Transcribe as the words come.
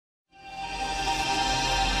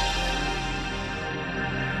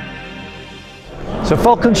So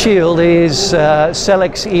Falcon Shield is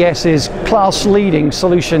Selex ES's class-leading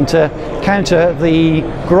solution to counter the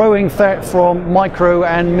growing threat from micro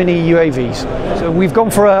and mini UAVs. So we've gone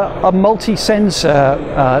for a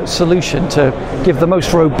multi-sensor solution to give the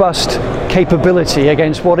most robust capability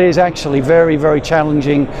against what is actually very, very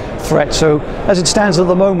challenging threat. So as it stands at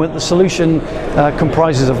the moment, the solution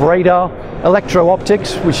comprises of radar,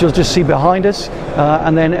 electro-optics, which you'll just see behind us,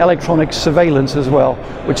 and then electronic surveillance as well,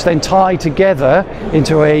 which then tie together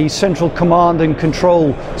into a central command and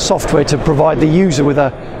control software to provide the user with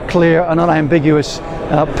a clear and unambiguous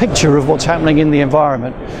picture of what's happening in the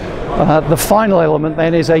environment. The final element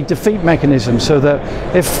then is a defeat mechanism, so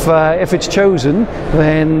that if it's chosen,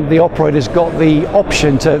 then the operator's got the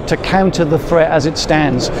option to counter the threat as it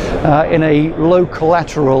stands in a low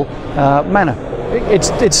collateral manner.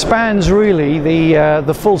 It spans really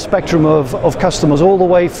the full spectrum of customers, all the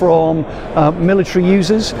way from military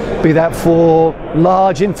users, be that for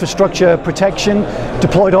large infrastructure protection,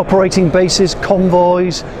 deployed operating bases,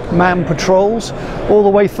 convoys, manned patrols, all the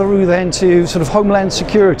way through then to sort of homeland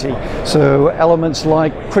security. So elements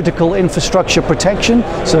like critical infrastructure protection,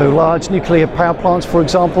 so large nuclear power plants, for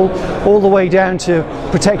example, all the way down to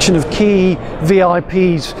protection of key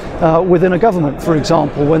VIPs within a government, for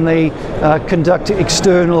example, when they conduct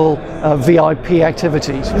external VIP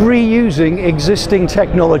activities. Reusing existing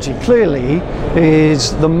technology clearly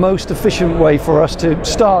is the most efficient way for us to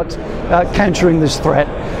start countering this threat.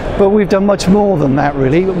 But we've done much more than that,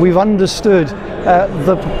 really. We've understood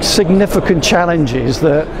the significant challenges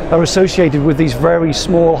that are associated with these very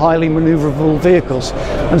small, highly maneuverable vehicles.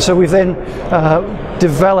 And so we've then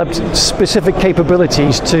developed specific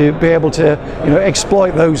capabilities to be able to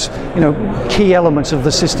exploit those key elements of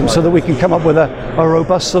the system, so that we can come up with a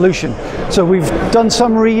robust solution. So we've done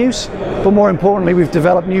some reuse, but more importantly, we've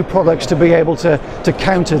developed new products to be able to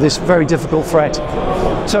counter this very difficult threat.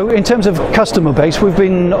 So in terms of customer base, we've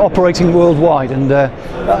been operating worldwide, and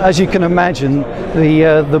as you can imagine,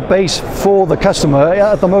 the base for the customer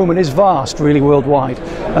at the moment is vast, really, worldwide.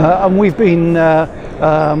 And we've been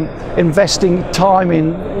investing time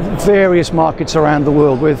in various markets around the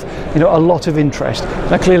world with a lot of interest.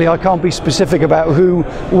 Now clearly I can't be specific about who,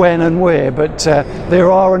 when and where, but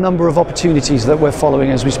there are a number of opportunities that we're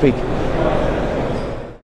following as we speak.